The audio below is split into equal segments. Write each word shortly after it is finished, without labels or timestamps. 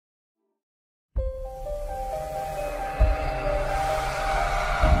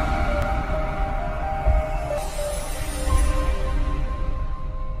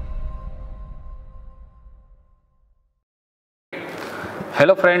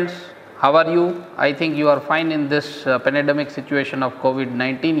Hello friends, how are you? I think you are fine in this pandemic situation of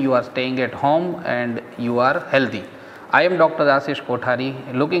COVID-19. You are staying at home and you are healthy. I am Dr. Ashish Kothari,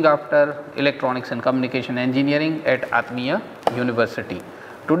 looking after electronics and communication engineering at Atmiya University.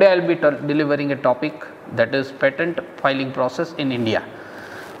 Today I will be delivering a topic, that is patent filing process in India.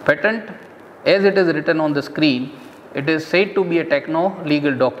 Patent, as it is written on the screen, it is said to be a techno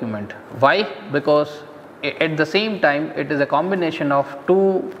legal document. Why? Because at the same time it is a combination of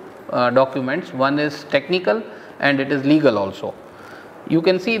two documents. One is technical and it is legal also. You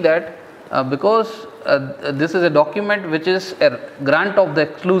can see that because this is a document which is a grant of the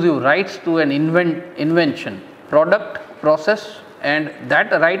exclusive rights to an invention, product, process, and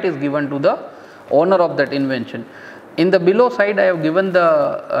that right is given to the owner of that invention. In the below side I have given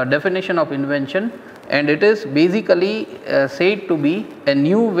the definition of invention, and it is basically said to be a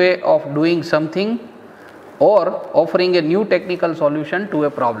new way of doing something or offering a new technical solution to a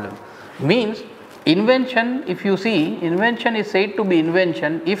problem. Means invention, if you see, invention is said to be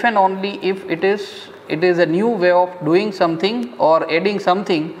invention if and only if it is a new way of doing something or adding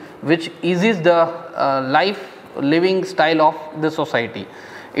something which eases the living style of the society.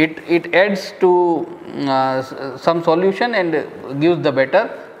 It adds to some solution and gives the better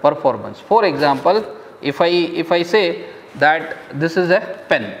performance. For example, if I say that this is a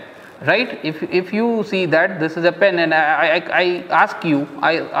pen, right? If you see that this is a pen and I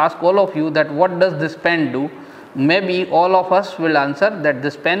ask all of you that what does this pen do, maybe all of us will answer that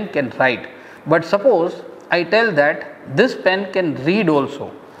this pen can write. But suppose I tell that this pen can read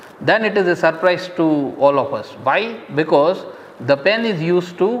also, then it is a surprise to all of us. Why? Because the pen is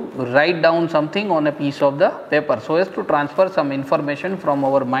used to write down something on a piece of the paper so as to transfer some information from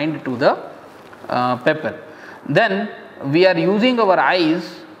our mind to the paper. Then we are using our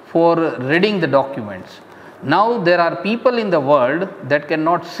eyes for reading the documents. Now there are people in the world that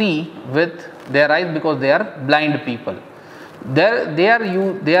cannot see with their eyes because they are blind people. They are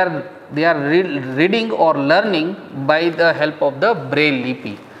reading or learning by the help of the Braille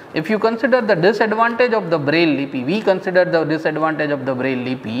lipi. If you consider the disadvantage of the Braille lipi, we consider the disadvantage of the Braille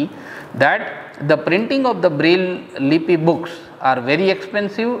lipi that the printing of the Braille lipi books are very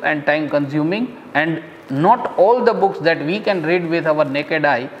expensive and time consuming, and not all the books that we can read with our naked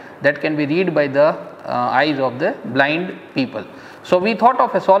eye that can be read by the eyes of the blind people. So we thought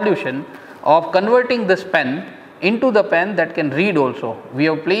of a solution of converting this pen into the pen that can read also. We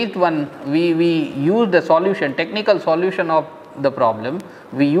have placed we used a solution, technical solution of the problem.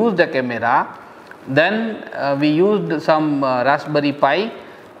 We used the camera, then we used some Raspberry Pi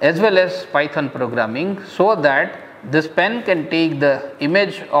as well as Python programming, so that this pen can take the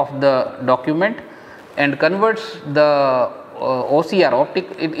image of the document and converts the OCR,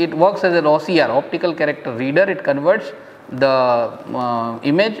 it works as an OCR, optical character reader. It converts the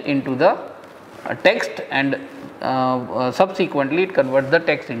image into the text, and subsequently it converts the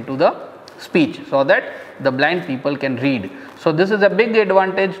text into the speech so that the blind people can read. So this is a big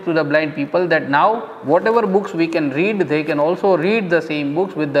advantage to the blind people, that now whatever books we can read, they can also read the same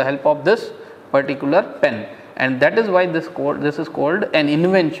books with the help of this particular pen. And that is why this is called an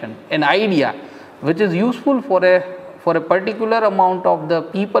invention, an idea which is useful for a particular amount of the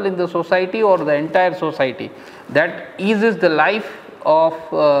people in the society or the entire society, that eases the life of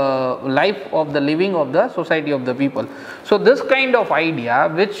the living of the society of the people. So this kind of idea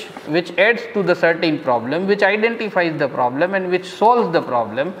which adds to the certain problem, which identifies the problem and which solves the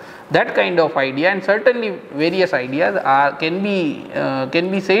problem, that kind of idea, and certainly various ideas can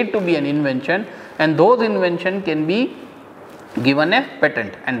be said to be an invention, and those invention can be given a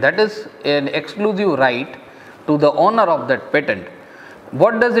patent, and that is an exclusive right to the owner of that patent.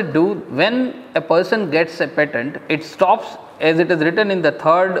 What does it do? When a person gets a patent, it stops, as it is written in the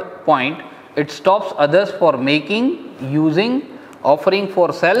third point, it stops others for making, using, offering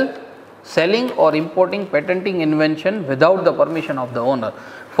for selling or importing patenting invention without the permission of the owner.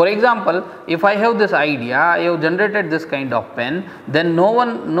 For example, if I have this idea, I have generated this kind of pen, then no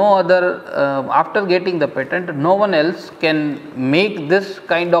other after getting the patent, no one else can make this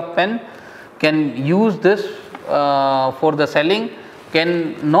kind of pen, can use this for the selling,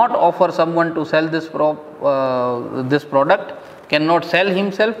 can not offer someone to sell this product, cannot sell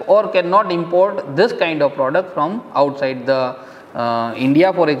himself, or cannot import this kind of product from outside the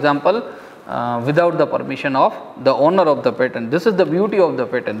India, for example, without the permission of the owner of the patent. This is the beauty of the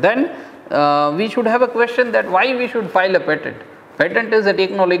patent. Then we should have a question that why we should file a patent. Patent is a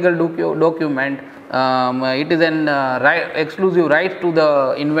techno-legal document. It is an exclusive right to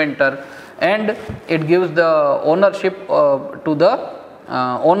the inventor, and it gives the ownership to the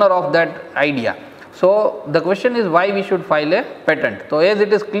owner of that idea. So, the question is why we should file a patent. So, as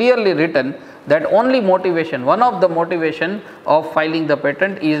it is clearly written that only motivation, one of the motivation of filing the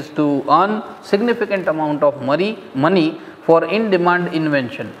patent is to earn significant amount of money for in demand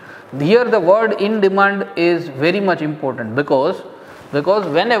invention. Here the word in demand is very much important, because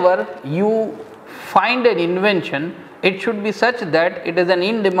whenever you find an invention, it should be such that it is an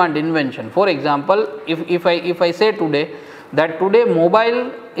in demand invention. For example, if I say today that today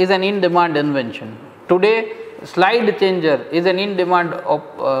mobile is an in demand invention, today slide changer is an in demand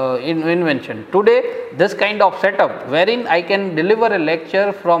invention, today this kind of setup wherein I can deliver a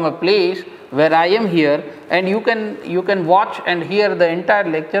lecture from a place where I am here, and you can watch and hear the entire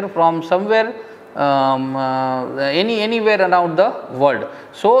lecture from somewhere anywhere around the world.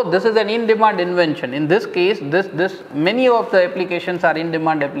 So, this is an in demand invention. In this case, this many of the applications are in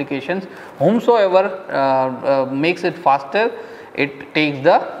demand applications. Whomsoever makes it faster, it takes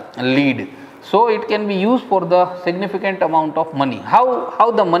the lead. So, it can be used for the significant amount of money.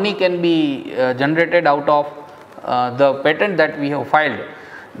 How the money can be generated out of the patent that we have filed?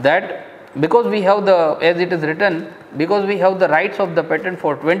 That because we have the, as it is written, because we have the rights of the patent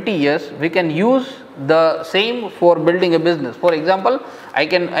for 20 years, we can use the same for building a business. For example, I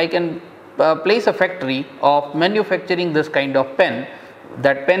can place a factory of manufacturing this kind of pen.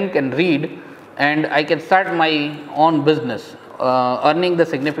 That pen can read, and I can start my own business, earning the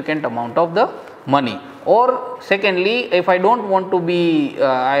significant amount of the money. Or secondly, if I don't want to be,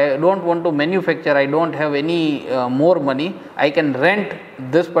 I don't want to manufacture, I don't have any more money, I can rent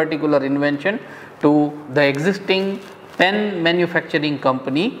this particular invention to the existing pen manufacturing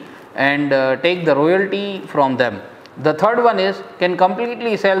company and take the royalty from them. The third one is can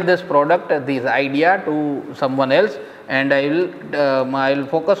completely sell this product, this idea to someone else, and I will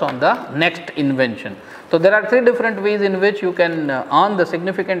focus on the next invention. So, there are 3 different ways in which you can earn the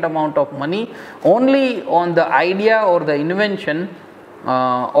significant amount of money only on the idea or the invention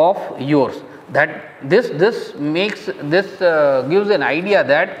of yours. That this gives an idea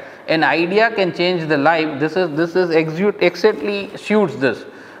that an idea can change the life. This is exactly suits this,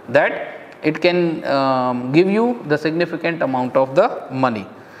 that it can give you the significant amount of the money.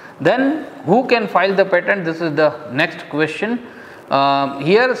 Then who can file the patent? This is the next question.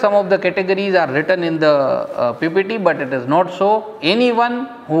 Here some of the categories are written in the PPT, but it is not so. Anyone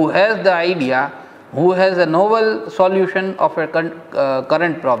who has the idea, who has a novel solution of a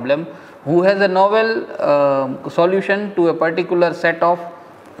current problem, who has a novel solution to a particular set of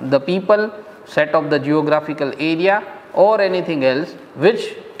the people, set of the geographical area, or anything else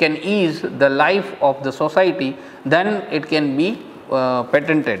which can ease the life of the society, then it can be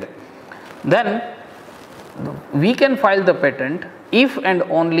patented. Then we can file the patent if and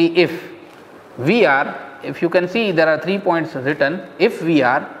only if we are, if you can see there are 3 points written, if we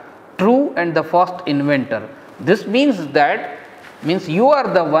are true and the first inventor. This means that you are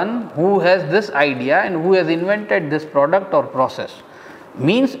the one who has this idea and who has invented this product or process.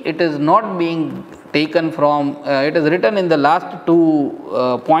 Means it is not being taken from, it is written in the last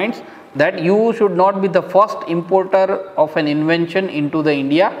 2 points that you should not be the first importer of an invention into the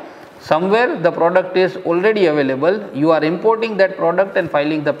India. Somewhere the product is already available, you are importing that product and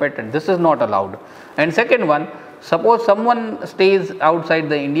filing the patent. This is not allowed. And second one, suppose someone stays outside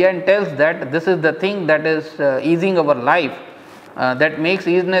the India and tells that this is the thing that is easing our life, that makes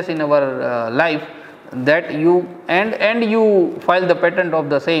easiness in our life, that you and you file the patent of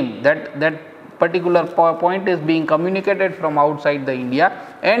the same, that particular point is being communicated from outside the India,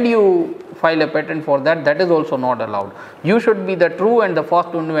 and you file a patent for that, that is also not allowed. You should be the true and the first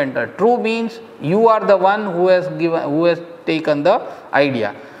inventor. True means you are the one who has taken the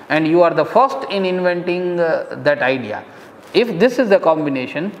idea, and you are the first in inventing that idea. If this is the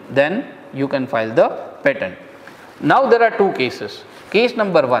combination, then you can file the patent. Now there are 2 cases. Case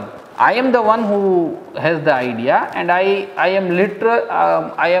number 1, I am the one who has the idea, and I am literal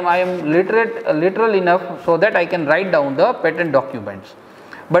enough so that I can write down the patent documents.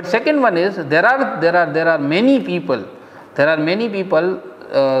 But second one is there are many people,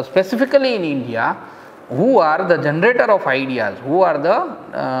 specifically in India, who are the generator of ideas, who are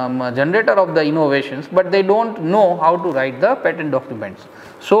the generator of the innovations, but they don't know how to write the patent documents.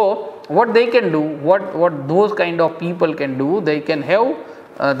 So what they can do, what those kind of people can do, they can have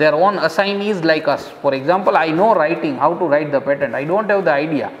their own assignees like us. For example, I know writing, how to write the patent, I don't have the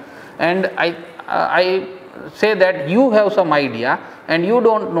idea, and I say that you have some idea and you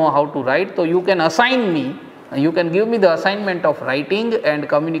don't know how to write, so you can assign me, you can give me the assignment of writing and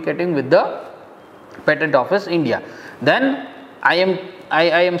communicating with the Patent Office India. Then I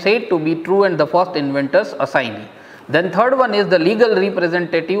am said to be true and the first inventor's assignee. Then third one is the legal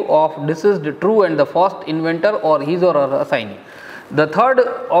representative of deceased true and the first inventor or his or her assignee. The third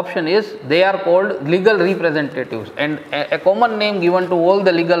option is they are called legal representatives, and a common name given to all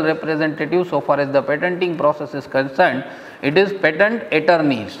the legal representatives so far as the patenting process is concerned, it is patent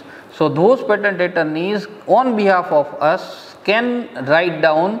attorneys. So, those patent attorneys on behalf of us can write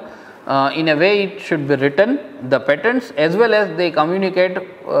down in a way it should be written the patents, as well as they communicate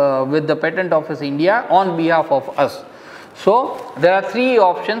with the Patent Office India on behalf of us. So, there are three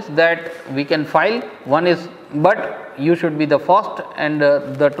options that we can file. One is, but you should be the first and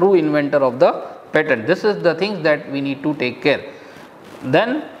the true inventor of the patent. This is the things that we need to take care.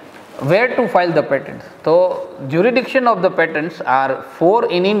 Then where to file the patents? So, jurisdiction of the patents are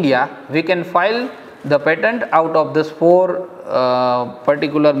 4 in India. We can file the patent out of this 4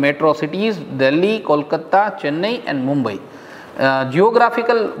 particular metro cities: Delhi, Kolkata, Chennai and Mumbai.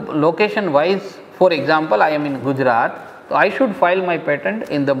 Geographical location wise, for example, I am in Gujarat, so I should file my patent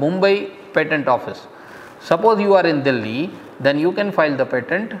in the Mumbai Patent Office. Suppose you are in Delhi, then you can file the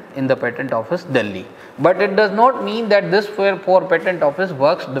patent in the Patent Office Delhi. But it does not mean that this for Patent Office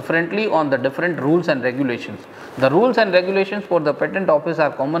works differently on the different rules and regulations. The rules and regulations for the Patent Office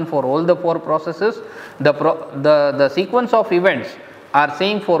are common for all the 4 processes. The sequence of events are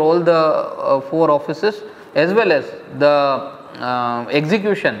same for all the 4 offices, as well as the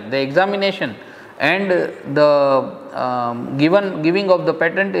execution, the examination and the giving of the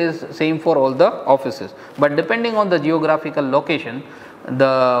patent is same for all the offices. But depending on the geographical location,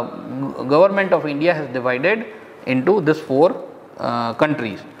 the government of India has divided into this 4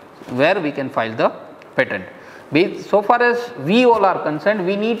 countries where we can file the patent. So far as we all are concerned,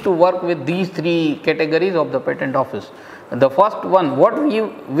 we need to work with these 3 categories of the Patent Office. The first one, what we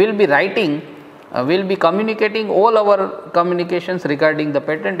will be writing, will be communicating all our communications regarding the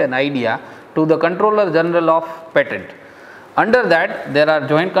patent and idea to the Controller General of Patent. Under that, there are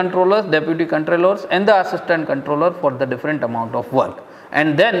joint controllers, deputy controllers and the assistant controller for the different amount of work.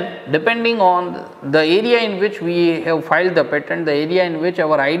 And then depending on the area in which we have filed the patent, the area in which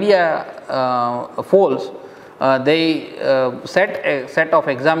our idea falls, they set a set of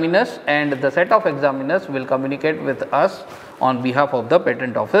examiners, and the set of examiners will communicate with us on behalf of the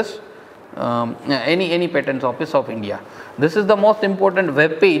Patent Office, any Patent Office of India. This is the most important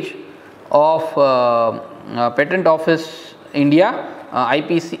web page of Patent Office India,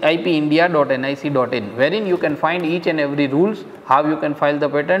 ipindia.nic.in, wherein you can find each and every rules, how you can file the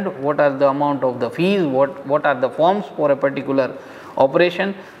patent, what are the amount of the fees, what are the forms for a particular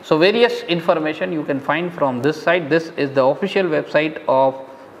operation. So, various information you can find from this site. This is the official website of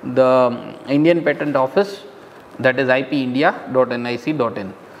the Indian Patent Office, that is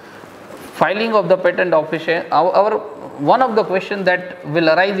ipindia.nic.in. Filing of the patent office, one of the questions that will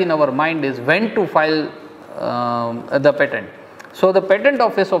arise in our mind is when to file the patent. So, the Patent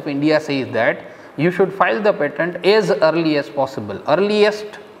Office of India says that you should file the patent as early as possible.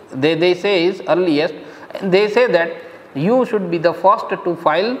 Earliest, they say is earliest, they say that you should be the first to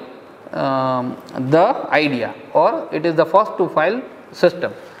file the idea, or it is the first to file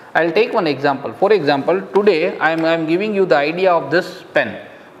system. I will take one example. For example, today I am giving you the idea of this pen,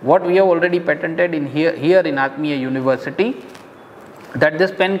 what we have already patented in here in Atmiya University, that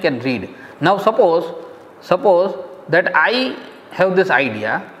this pen can read. Now, suppose that I have this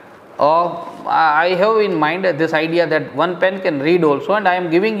idea, or I have in mind this idea that one pen can read also, and I am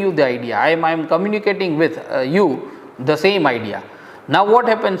giving you the idea, I am communicating with you the same idea. Now, what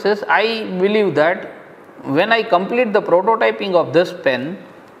happens is, I believe that when I complete the prototyping of this pen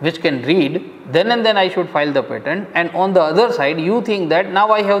which can read, then and then I should file the patent, and on the other side you think that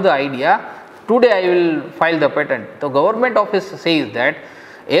now I have the idea, today I will file the patent. The government office says that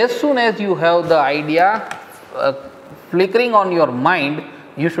as soon as you have the idea flickering on your mind,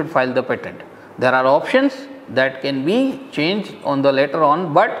 you should file the patent. There are options that can be changed on the later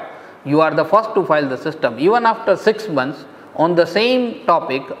on, but you are the first to file the system. Even after 6 months on the same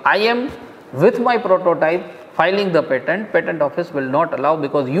topic, I am with my prototype filing the patent, Patent Office will not allow,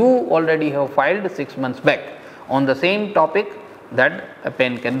 because you already have filed 6 months back on the same topic that a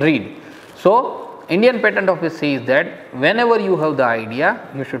pen can read. So, Indian Patent Office says that whenever you have the idea,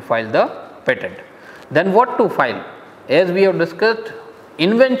 you should file the patent. Then what to file? As we have discussed,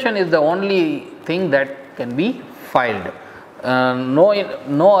 invention is the only thing that can be filed.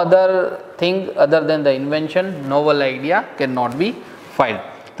 No other thing other than the invention, novel idea cannot be filed.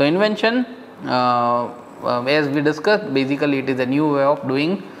 So, invention, as we discussed, basically it is a new way of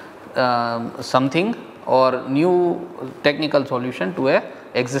doing something or new technical solution to a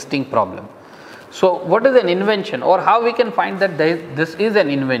existing problem. So, what is an invention, or how we can find that this is an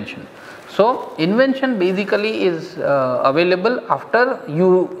invention? So, invention basically is available after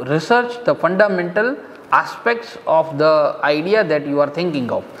you research the fundamental aspects of the idea that you are thinking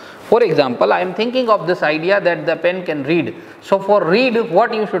of. For example, I am thinking of this idea that the pen can read. So, for read,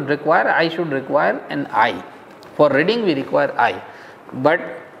 what you should require? I should require an eye. For reading, we require eye. But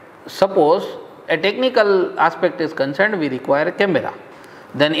suppose a technical aspect is concerned, we require a camera.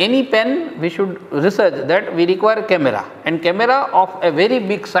 Then any pen, we should research that we require camera, and camera of a very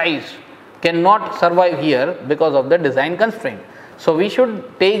big size cannot survive here because of the design constraint. So, we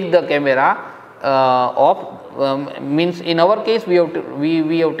should take the camera means in our case we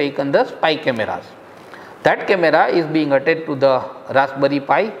have taken the spy cameras. That camera is being attached to the Raspberry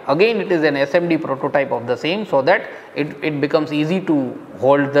Pi. Again, it is an SMD prototype of the same, so that it becomes easy to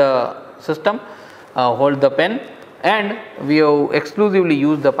hold the system, hold the pen, and we have exclusively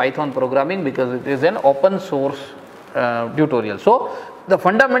used the Python programming because it is an open source tutorial. So, the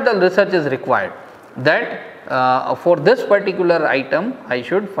fundamental research is required that for this particular item I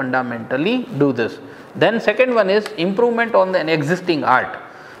should fundamentally do this. Then second one is improvement on an existing art,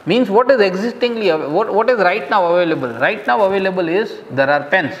 means what is what is right now available. Right now available is there are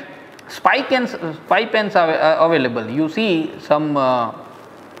pens, spy pens are available. You see some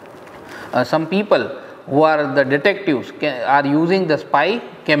people who are the detectives are using the spy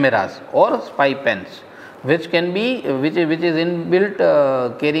cameras or spy pens, which can be which is inbuilt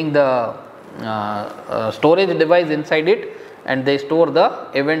carrying the storage device inside it, and they store the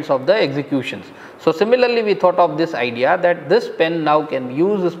events of the executions. So, similarly we thought of this idea that this pen now can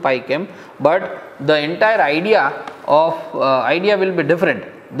use spy cam, but the entire idea will be different.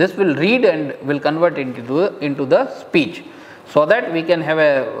 This will read and will convert into the speech, so that we can have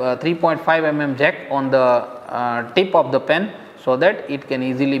a 3.5 mm jack on the tip of the pen, so that it can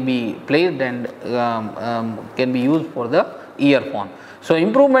easily be placed and can be used for the earphone. So,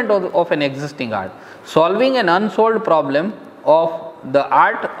 improvement of an existing art, solving an unsolved problem of the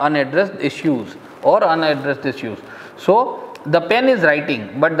art unaddressed issues or unaddressed issues. So, the pen is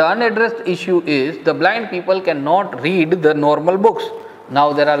writing, but the unaddressed issue is the blind people cannot read the normal books.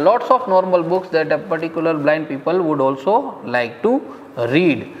 Now, there are lots of normal books that a particular blind people would also like to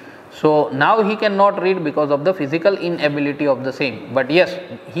read. So, now he cannot read because of the physical inability of the same, but yes,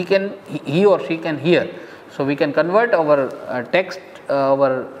 he or she can hear. So, we can convert our text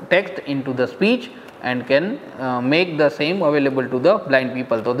into the speech and can make the same available to the blind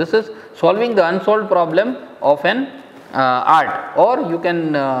people. So, this is solving the unsolved problem of an art, or you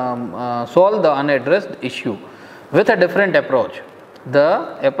can solve the unaddressed issue with a different approach.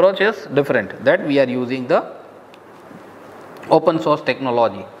 The approach is different, that we are using the open source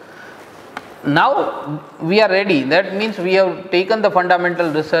technology. Now, we are ready, that means we have taken the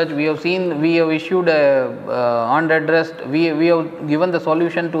fundamental research, we have issued a unaddressed, we have given the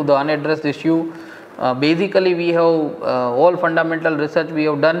solution to the unaddressed issue. Basically, we have all fundamental research we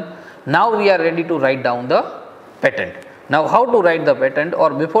have done. Now, we are ready to write down the patent. Now, how to write the patent,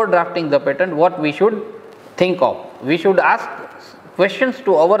 or before drafting the patent, what we should think of? We should ask questions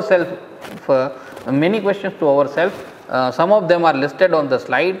to ourselves, many questions to ourselves. Some of them are listed on the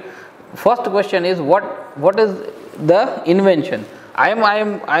slide. First question is what is the invention? I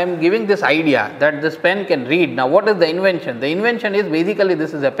am giving this idea that this pen can read. Now, what is the invention? The invention is basically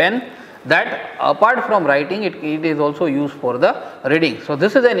this is a pen that apart from writing it is also used for the reading. So,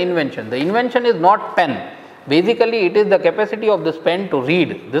 this is an invention. The invention is not pen. Basically, it is the capacity of this pen to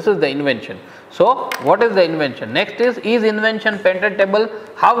read. This is the invention. So, what is the invention? Next is invention patentable?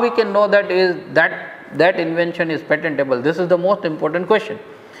 How we can know that invention is patentable? This is the most important question.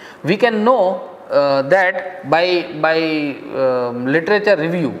 We can know that by literature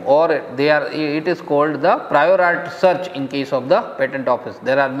review, or it is called the prior art search in case of the patent office.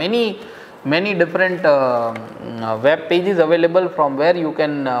 There are many different web pages available from where you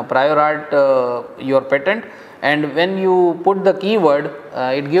can prior art your patent, and when you put the keyword,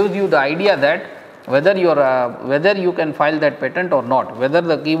 it gives you the idea that whether you can file that patent or not, whether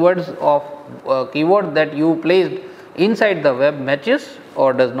the keywords of keyword that you placed inside the web matches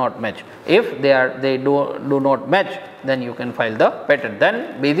or does not match. If they do not match, then you can file the patent.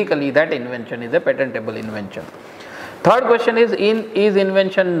 Then basically that invention is a patentable invention. Third question is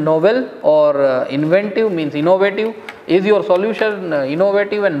invention novel or inventive, means innovative. Is your solution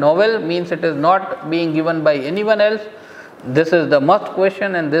innovative and novel, means it is not being given by anyone else? This is the must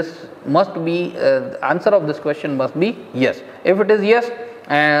question, and this must be answer of this question must be yes. If it is yes,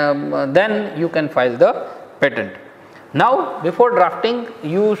 then you can file the patent. Now, before drafting,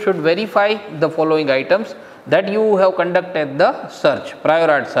 you should verify the following items: that you have conducted the search, prior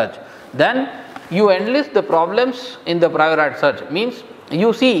art search. Then you enlist the problems in the prior art search, means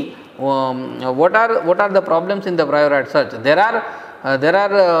you see what are the problems in the prior art search? There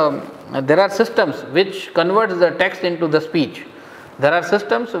are systems which converts the text into the speech. There are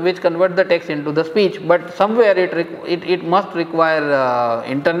systems which convert the text into the speech, but somewhere it must require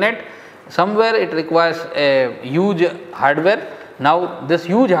internet, somewhere it requires a huge hardware. Now this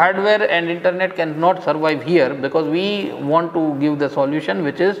huge hardware and internet cannot survive here, because we want to give the solution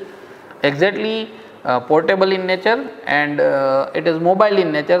which is exactly portable in nature, and it is mobile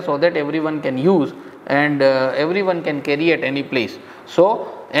in nature, so that everyone can use and everyone can carry at any place.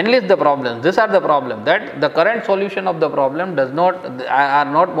 So enlist the problems. These are the problem, that the current solution of the problem are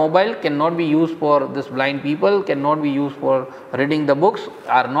not mobile, cannot be used for this blind people, cannot be used for reading the books,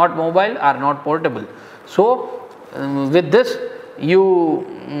 are not mobile, are not portable. So with this you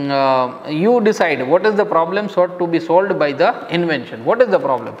decide what is the problem sought to be solved by the invention. What is the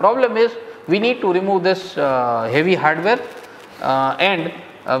problem? Problem is, we need to remove this heavy hardware and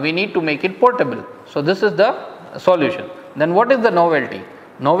we need to make it portable. So this is the solution. Then what is the novelty?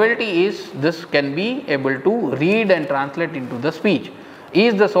 Novelty is, this can be able to read and translate into the speech.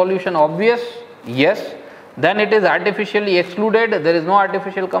 Is the solution obvious? Yes. Then it is artificially excluded, there is no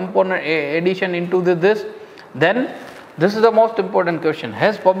artificial component addition into this. Then this is the most important question: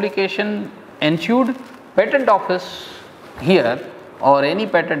 has publication ensued? Patent office here or any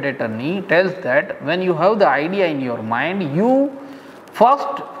patent attorney tells that when you have the idea in your mind, you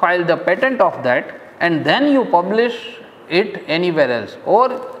first file the patent of that and then you publish it anywhere else, or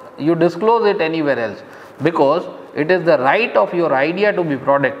you disclose it anywhere else, because it is the right of your idea to be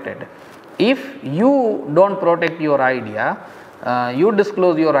protected. If you do not protect your idea, you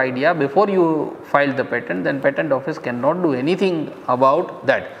disclose your idea before you file the patent, then patent office cannot do anything about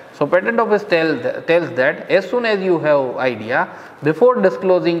that. So patent office tells that as soon as you have idea, before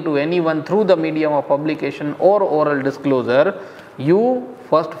disclosing to anyone through the medium of publication or oral disclosure, you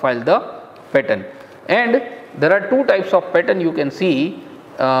first file the patent. And there are two types of patent you can see.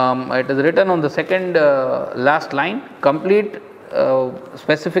 It is written on the second last line: complete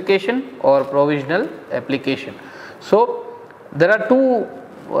specification or provisional application. So there are two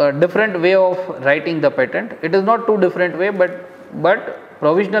different way of writing the patent. It is not two different way, but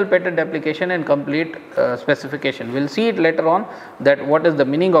provisional patent application and complete specification. We will see it later on that what is the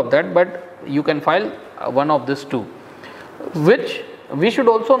meaning of that, but you can file one of these two. Which we should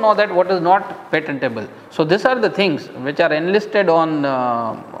also know that what is not patentable. So these are the things which are enlisted on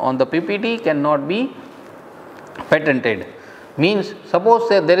the PPT cannot be patented. Means, suppose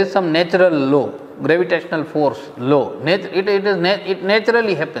say there is some natural law, gravitational force law, it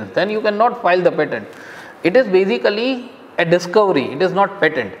naturally happens, then you cannot file the patent. It is basically a discovery, it is not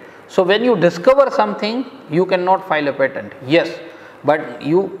patent. So when you discover something, you cannot file a patent. Yes, but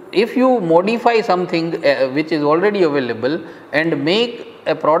if you modify something which is already available and make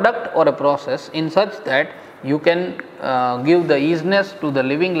a product or a process in such that you can give the easiness to the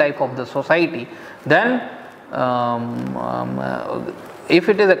living life of the society, then if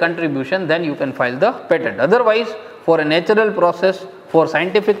it is a contribution, then you can file the patent. Otherwise, for a natural process, for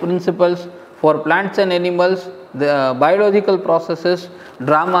scientific principles, for plants and animals, the biological processes,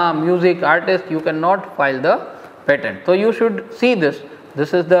 drama, music, artists, you cannot file the patent. So you should see this.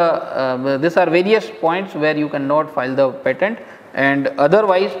 This is the these are various points where you cannot file the patent, and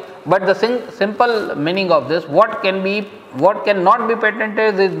otherwise, but the simple meaning of this, what cannot be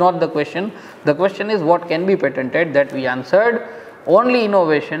patented is not the question. The question is what can be patented, that we answered. Only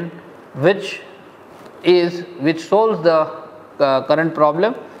innovation which solves the current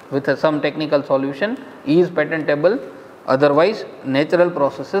problem with some technical solution is patentable. Otherwise, natural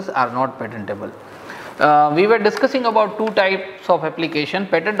processes are not patentable. We were discussing about two types of application.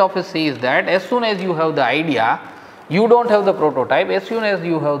 Patent office says that as soon as you have the idea, you do not have the prototype. As soon as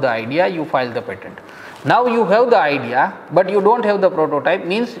you have the idea, you file the patent. Now you have the idea, but you do not have the prototype,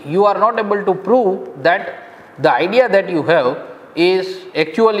 means you are not able to prove that the idea that you have is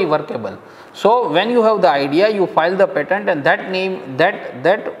actually workable. So when you have the idea, you file the patent, and that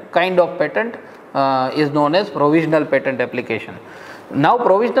kind of patent is known as provisional patent application. Now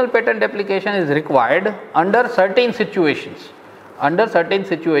provisional patent application is required under certain situations, and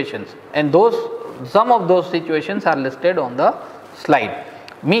some of those situations are listed on the slide.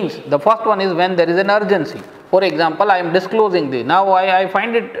 Means the first one is when there is an urgency. For example, I am disclosing this. Now I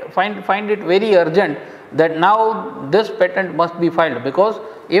find it very urgent that now this patent must be filed, because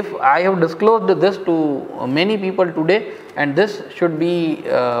if I have disclosed this to many people today and this should be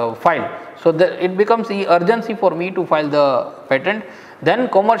filed, so it becomes the urgency for me to file the patent. Then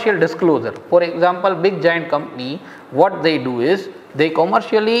commercial disclosure. For example, big giant company, what they do is they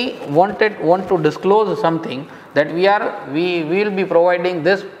commercially want to disclose something that we will be providing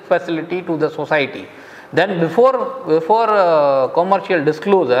this facility to the society. Then before commercial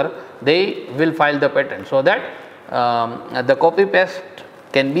disclosure, they will file the patent, so that the copy paste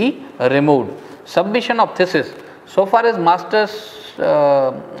can be removed. Submission of thesis. So far as masters,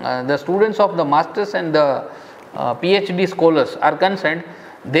 the students of the masters and the PhD scholars are concerned,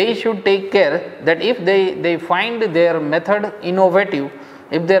 they should take care that if they find their method innovative,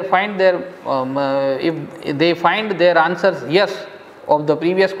 if they find their answers yes of the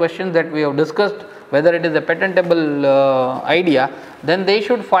previous questions that we have discussed, whether it is a patentable idea, then they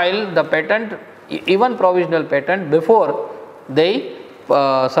should file the patent, even provisional patent, before they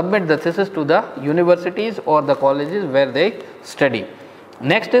submit the thesis to the universities or the colleges where they study.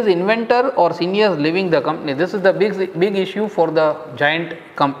 Next is inventor or seniors leaving the company. This is the big issue for the giant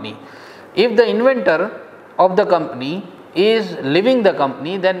company. If the inventor of the company is leaving the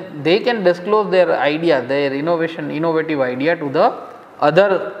company, then they can disclose their idea, their innovative idea, to the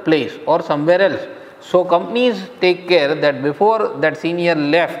other place or somewhere else. So companies take care that before that senior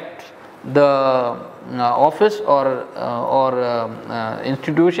left the office or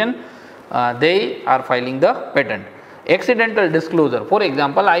institution, they are filing the patent. Accidental disclosure. For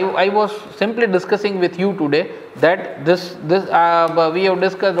example, I was simply discussing with you today that this we have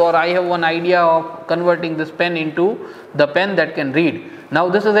discussed, or I have one idea of converting this pen into the pen that can read. Now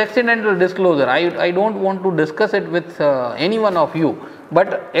this is accidental disclosure. I don't want to discuss it with any one of you,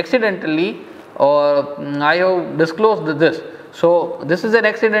 but accidentally I have disclosed this. So this is an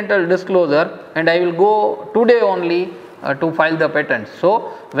accidental disclosure, and I will go today only to file the patent.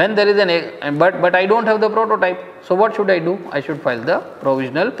 So when there is but I don't have the prototype, so what should I do? I should file the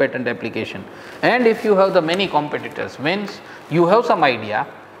provisional patent application. And if you have the many competitors, means you have some idea,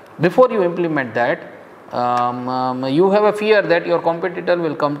 before you implement that, you have a fear that your competitor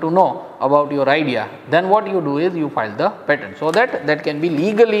will come to know about your idea, then what you do is you file the patent, so that can be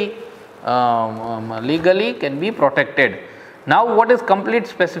legally can be protected. Now what is complete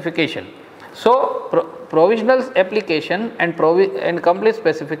specification? So provisional application and complete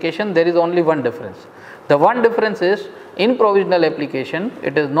specification, there is only one difference. The one difference is, in provisional application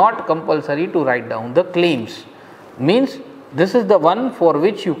it is not compulsory to write down the claims. Means this is the one for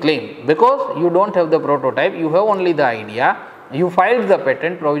which you claim, because you don't have the prototype, you have only the idea, you filed the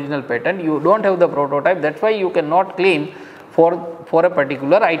patent, provisional patent, you don't have the prototype, that's why you cannot claim for a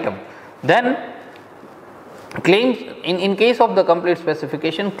particular item. Then claims, in case of the complete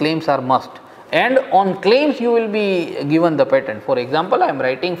specification, claims are must, and on claims you will be given the patent. For example, I am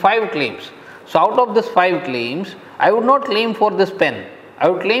writing 5 claims. So out of this 5 claims, I would not claim for this pen, I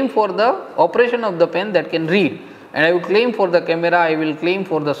would claim for the operation of the pen that can read, and I will claim for the camera, I will claim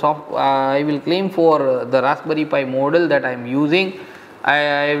for the I will claim for the Raspberry Pi model that I am using,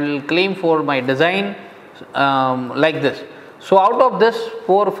 I will claim for my design, like this. So out of this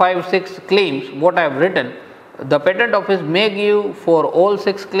 4, 5, 6 claims what I have written, the patent office may give for all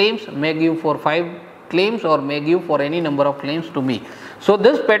 6 claims, may give for 5 claims, or may give for any number of claims to me. So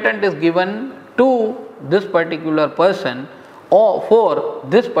this patent is given to this particular person or for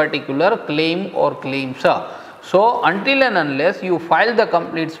this particular claim or claims. So until and unless you file the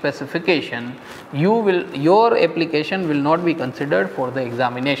complete specification, your application will not be considered for the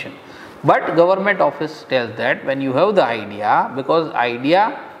examination. But government office tells that when you have the idea, because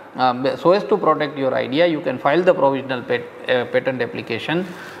idea, so as to protect your idea, you can file the provisional patent application.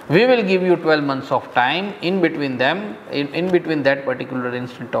 We will give you 12 months of time. In between them, in between that particular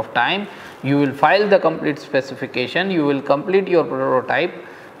instant of time, you will file the complete specification, you will complete your prototype,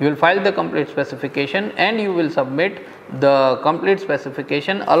 you will file the complete specification, and you will submit the complete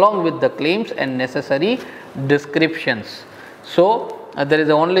specification along with the claims and necessary descriptions. So there is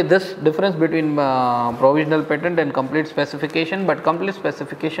only this difference between provisional patent and complete specification, but complete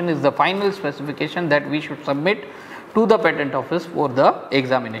specification is the final specification that we should submit to the patent office for the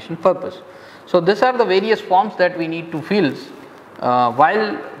examination purpose. So these are the various forms that we need to fill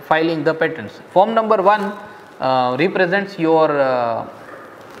while filing the patents. Form number 1 represents your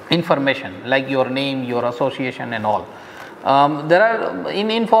information, like your name, your association and all. There are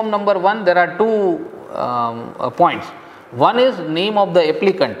in form number 1 there are 2 points. One is name of the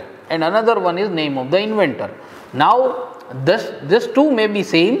applicant and another one is name of the inventor. Now this two may be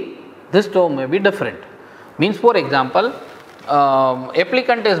same, this two may be different. Means, for example,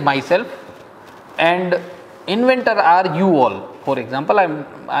 applicant is myself and inventor are you all. For example,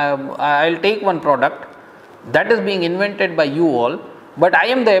 I will take one product that is being invented by you all, but I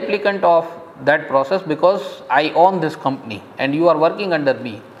am the applicant of that process because I own this company and you are working under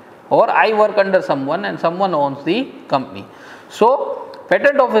me, or I work under someone and someone owns the company. So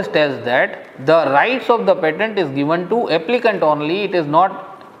Patent office tells that the rights of the patent is given to applicant only, it is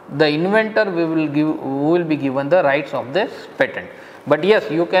not the inventor who will be given the rights of this patent. But yes,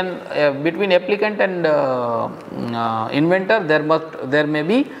 you can between applicant and inventor there may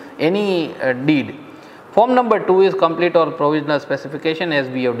be any deed. Form number 2 is complete or provisional specification, as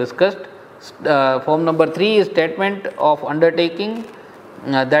we have discussed. Form number 3 is statement of undertaking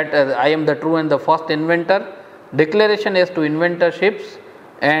that I am the true and the first inventor. Declaration as to inventorships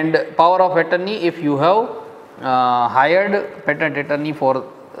and power of attorney if you have hired patent attorney for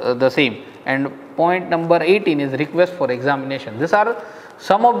the same. And point number 18 is request for examination. These are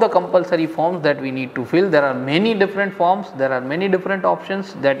some of the compulsory forms that we need to fill. There are many different forms, there are many different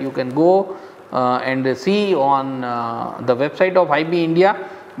options that you can go and see on the website of IB India,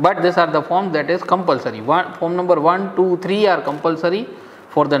 but these are the forms that is compulsory. Form number 1, 2, 3 are compulsory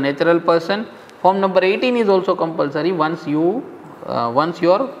for the natural person. Form number 18 is also compulsory once your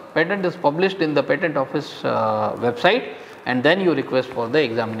patent is published in the patent office website, and then you request for the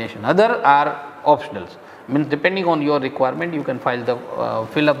examination. Other are optionals, means depending on your requirement you can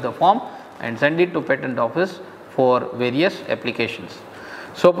fill up the form and send it to patent office for various applications.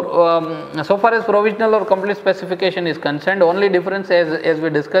 So, so far as provisional or complete specification is concerned, only difference as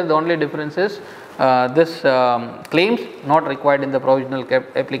we discussed, the only difference is this claims not required in the provisional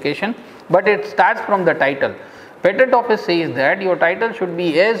application, but it starts from the title. Patent office says that your title should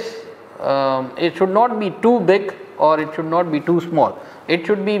be it should not be too big or it should not be too small. It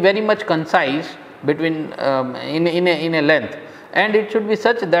should be very much concise between in a length, and it should be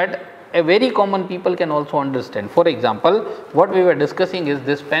such that a very common people can also understand. For example, what we were discussing is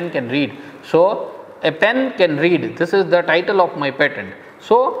this pen can read. So, a pen can read, this is the title of my patent.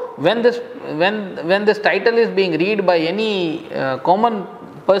 So, when this title is being read by any common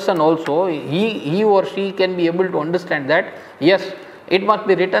person also, he or she can be able to understand that yes, it must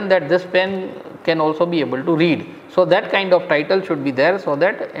be written that this pen can also be able to read. So, that kind of title should be there, so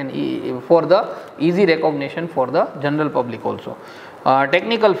that for the easy recognition for the general public also.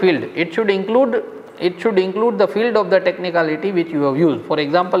 Technical field, it should include the field of the technicality which you have used. For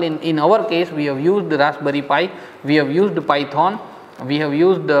example, in our case we have used Raspberry Pi, we have used Python, we have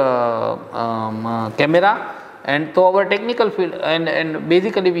used camera, and so our technical field and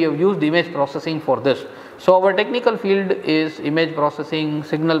basically we have used image processing for this. So, our technical field is image processing,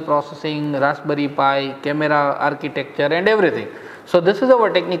 signal processing, Raspberry Pi, camera architecture and everything. So, this is our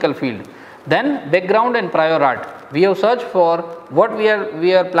technical field. Then background and prior art, we have searched for what we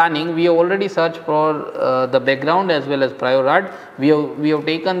are planning. We have already searched for the background as well as prior art. We have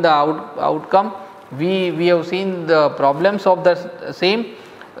taken the outcome. We have seen the problems of the same.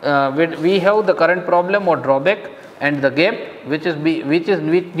 We have the current problem or drawback and the gap which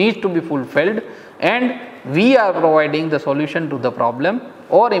needs to be fulfilled, and we are providing the solution to the problem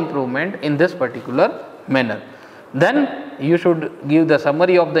or improvement in this particular manner. Then you should give the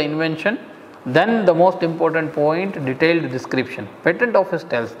summary of the invention. Then the most important point, detailed description. Patent office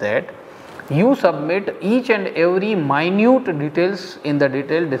tells that you submit each and every minute details in the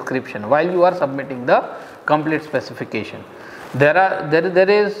detailed description while you are submitting the complete specification.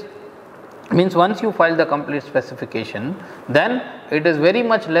 Means once you file the complete specification, then it is very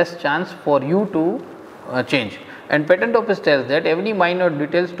much less chance for you to change. And patent office tells that every minor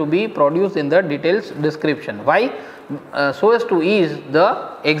details to be produced in the details description. Why? So as to ease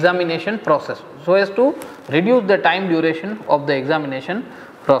the examination process, so as to reduce the time duration of the examination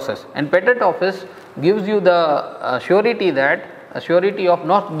process. And patent office gives you the surety of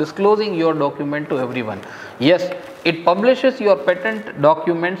not disclosing your document to everyone. Yes, it publishes your patent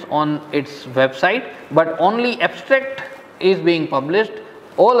documents on its website, but only abstract is being published.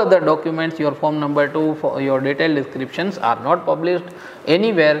 All other documents, your form number 2, for your detailed descriptions are not published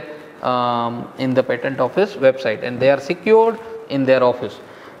anywhere in the patent office website, and they are secured in their office.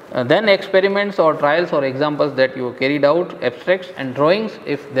 Then experiments or trials or examples that you carried out, abstracts and drawings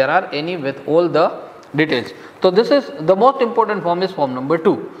if there are any, with all the details. So, this is the most important form, is form number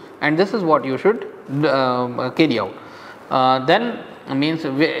 2, and this is what you should carry out. Then means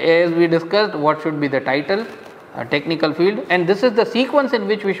as we discussed, what should be the title, technical field, and this is the sequence in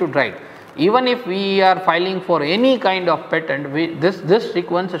which we should write. Even if we are filing for any kind of patent, this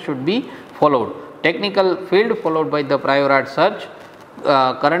sequence should be followed. Technical field followed by the prior art search,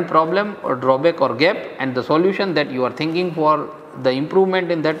 current problem or drawback or gap, and the solution that you are thinking for the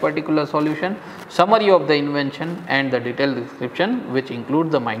improvement in that particular solution, summary of the invention and the detailed description which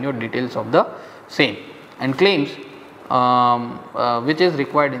includes the minute details of the same, and claims which is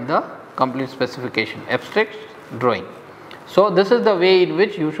required in the complete specification, abstracts, drawing. So, this is the way in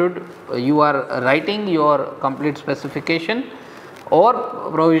which you are writing your complete specification or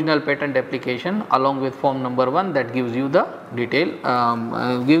provisional patent application along with form number 1 that gives you the detail,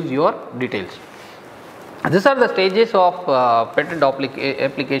 gives your details. These are the stages of patent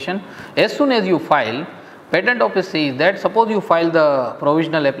application. As soon as you file, patent office says that suppose you file the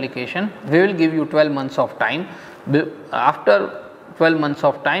provisional application, we will give you 12 months of time. After 12 months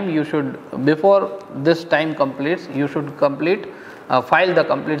of time, you should, before this time completes, you should file the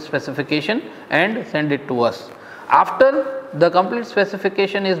complete specification and send it to us. After the complete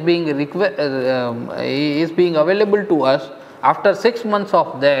specification is being available to us, after 6 months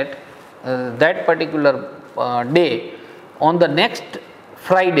of that, that particular day, on the next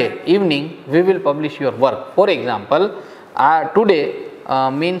Friday evening, we will publish your work. For example, today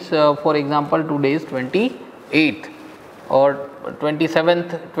means for example, today is 28th or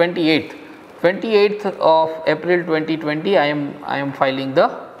 27th, 28th of April 2020, I am filing the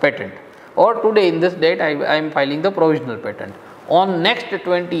patent, or today in this date I am filing the provisional patent. On next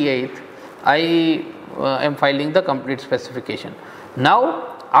 28th, I am filing the complete specification. Now,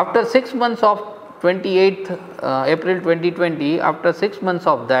 after 6 months of 28th April 2020, after 6 months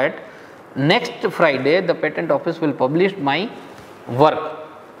of that, next Friday the patent office will publish my work.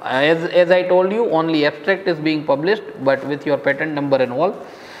 As I told you, only abstract is being published, but with your patent number and all.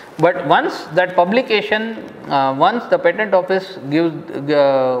 But once that publication, once the patent office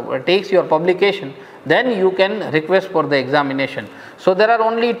takes your publication, then you can request for the examination. So there are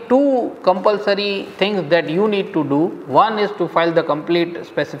only two compulsory things that you need to do. One is to file the complete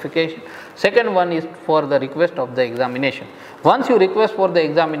specification. Second one is for the request of the examination. Once you request for the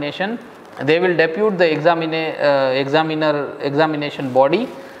examination, they will depute the examination body,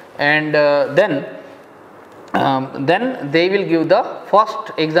 and then they will give the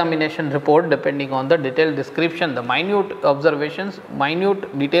first examination report depending on the detailed description, the minute observations,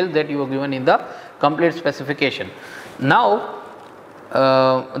 minute details that you have given in the complete specification. Now,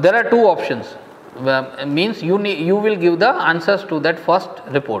 there are two options, means you will give the answers to that first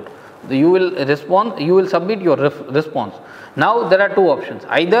report. You will respond, you will submit your response. Now, there are two options: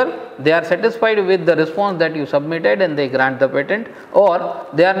 either they are satisfied with the response that you submitted and they grant the patent, or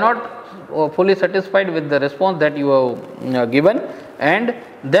they are not fully satisfied with the response that you have given, and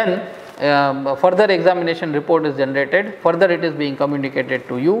then further examination report is generated, further it is being communicated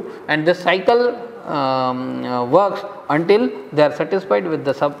to you, and this cycle works until they are satisfied with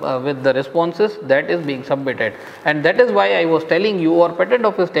the responses that is being submitted. And that is why I was telling you, or patent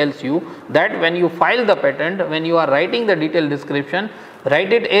office tells you, that when you file the patent, when you are writing the detailed description,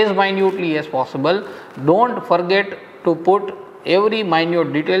 write it as minutely as possible. Don't forget to put every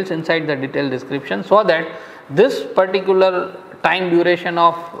minute details inside the detailed description, so that this particular time duration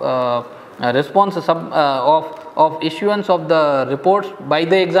of response of issuance of the reports by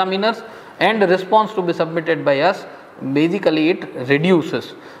the examiners and response to be submitted by us, basically it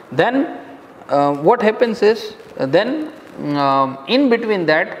reduces. Then what happens is, then in between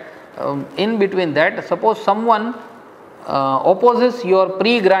that, suppose someone opposes your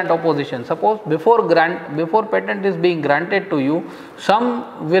pre-grant opposition. Suppose before patent is being granted to you,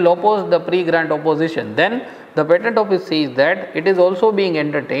 some will oppose the pre-grant opposition. Then the patent office says that it is also being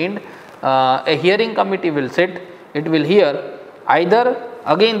entertained. A hearing committee will sit, it will hear. Either,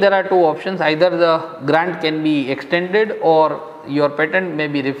 again there are two options: either the grant can be extended, or your patent may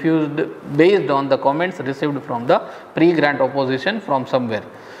be refused based on the comments received from the pre-grant opposition from somewhere.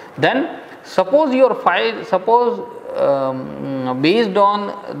 Then suppose your file, based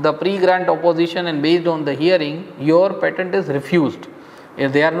on the pre-grant opposition and based on the hearing, your patent is refused.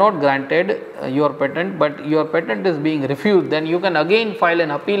 If they are not granted your patent, but your patent is being refused, then you can again file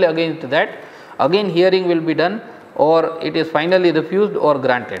an appeal against that. Again hearing will be done, or it is finally refused or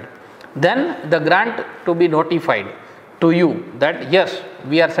granted. Then the grant to be notified to you that yes,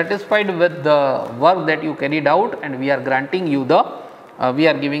 we are satisfied with the work that you carried out, and we are granting you we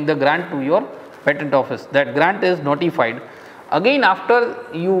are giving the grant to your patent office. That grant is notified. Again, after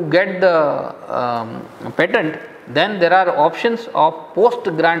you get the patent, then there are options of post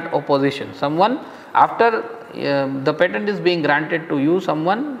grant opposition. Someone, after the patent is being granted to you,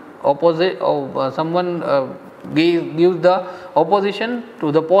 someone gives the opposition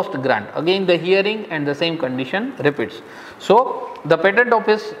to the post grant. Again the hearing and the same condition repeats. So the patent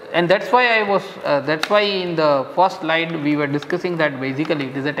office, and that's why in the first slide we were discussing that basically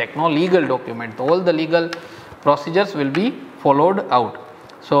it is a techno-legal document. All the legal procedures will be followed out.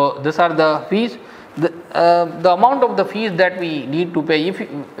 So these are the fees. The amount of the fees that we need to pay,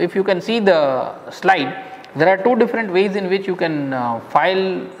 if you can see the slide, there are two different ways in which you can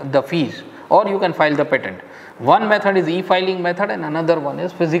file the fees, or you can file the patent. One method is e-filing method and another one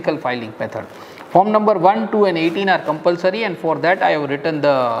is physical filing method. Form number 1, 2 and 18 are compulsory, and for that I have written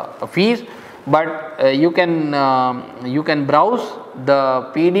the fees, but you can browse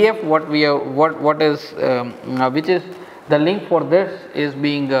the PDF what we have, what is which is the link for this is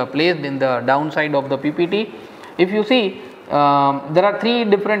being placed in the downside of the PPT. If you see, there are 3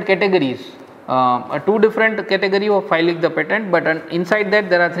 different categories, 2 different category of filing the patent, but inside that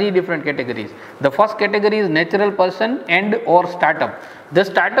there are 3 different categories. The first category is natural person and or startup. The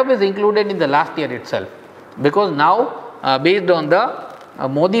startup is included in the last year itself, because now based on the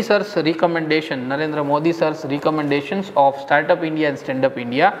Modi sir's recommendation, Narendra Modi sir's recommendations of Startup India and Stand Up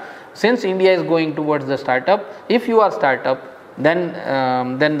India, since India is going towards the startup, if you are startup, then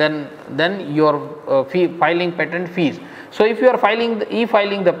your filing patent fees. So if you are filing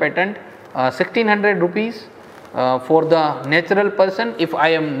the patent, 1600 rupees for the natural person. If I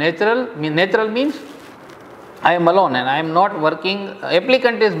am natural means I am alone and I am not working,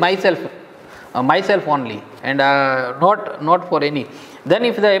 applicant is myself only, and not for any. Then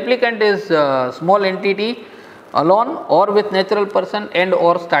if the applicant is small entity, alone, or with natural person and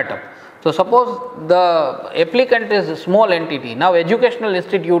or startup. So suppose the applicant is a small entity. Now educational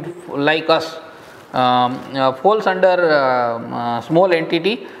institute like us falls under small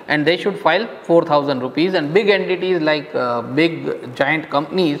entity, and they should file 4000 rupees, and big entities like big giant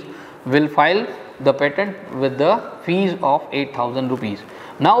companies will file the patent with the fees of 8000 rupees.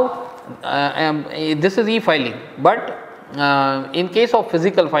 Now this is e-filing, but in case of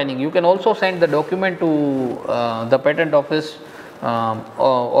physical filing, you can also send the document to the patent office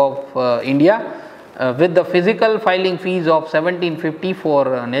of India with the physical filing fees of 1750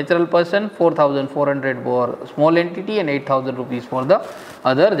 for natural person, 4400 for small entity, and 8000 rupees for the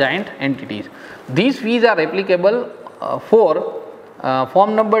other giant entities. These fees are applicable for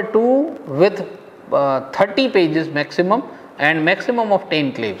form number 2 with 30 pages maximum and maximum of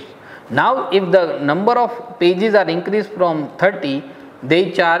 10 claims. Now if the number of pages are increased from 30,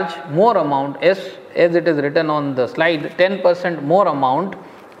 they charge more amount, as it is written on the slide, 10% more amount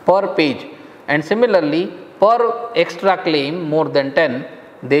per page, and similarly per extra claim more than 10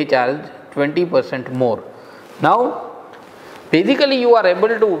 they charge 20% more. Now basically you are able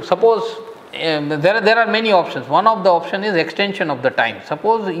to, suppose there are many options. One of the option is extension of the time.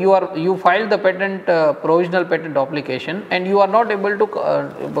 Suppose you filed the patent provisional patent application and you are not able to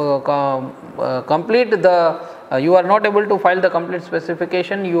complete the you are not able to file the complete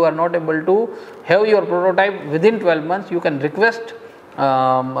specification, you are not able to have your prototype within 12 months, you can request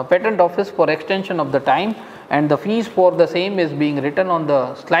patent office for extension of the time, and the fees for the same is being written on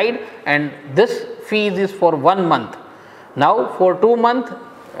the slide, and this fees is for 1 month. Now for 2 months,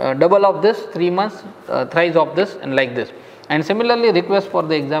 double of this, 3 months, thrice of this, and like this. And similarly request for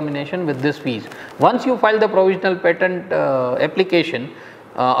the examination with this fees. Once you file the provisional patent application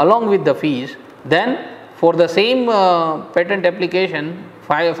along with the fees, then for the same patent application,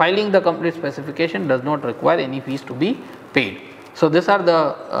 filing the complete specification does not require any fees to be paid. So these are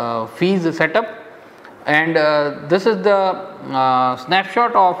the fees setup, and this is the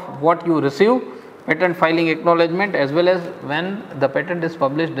snapshot of what you receive, patent filing acknowledgement, as well as when the patent is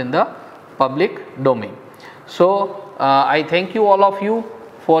published in the public domain. So I thank you, all of you,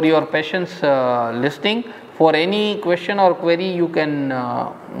 for your patience listening. For any question or query, you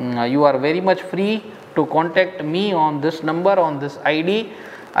are very much free to contact me on this number, on this ID.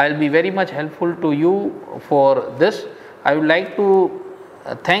 I will be very much helpful to you for this. I would like to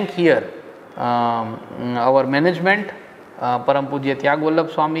thank here our management, Param Pujya Tyag Vallabh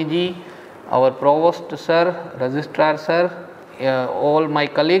Swami ji, our provost sir, registrar sir, all my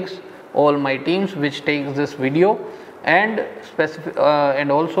colleagues, all my teams which takes this video, and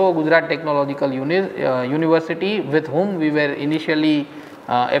also Gujarat Technological University, with whom we were initially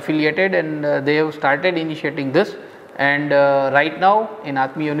affiliated, and they have started initiating this, and right now in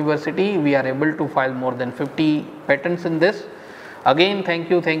Atmi University we are able to file more than 50 patents in this. Again thank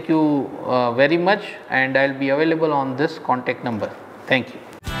you very much, and I will be available on this contact number. Thank you.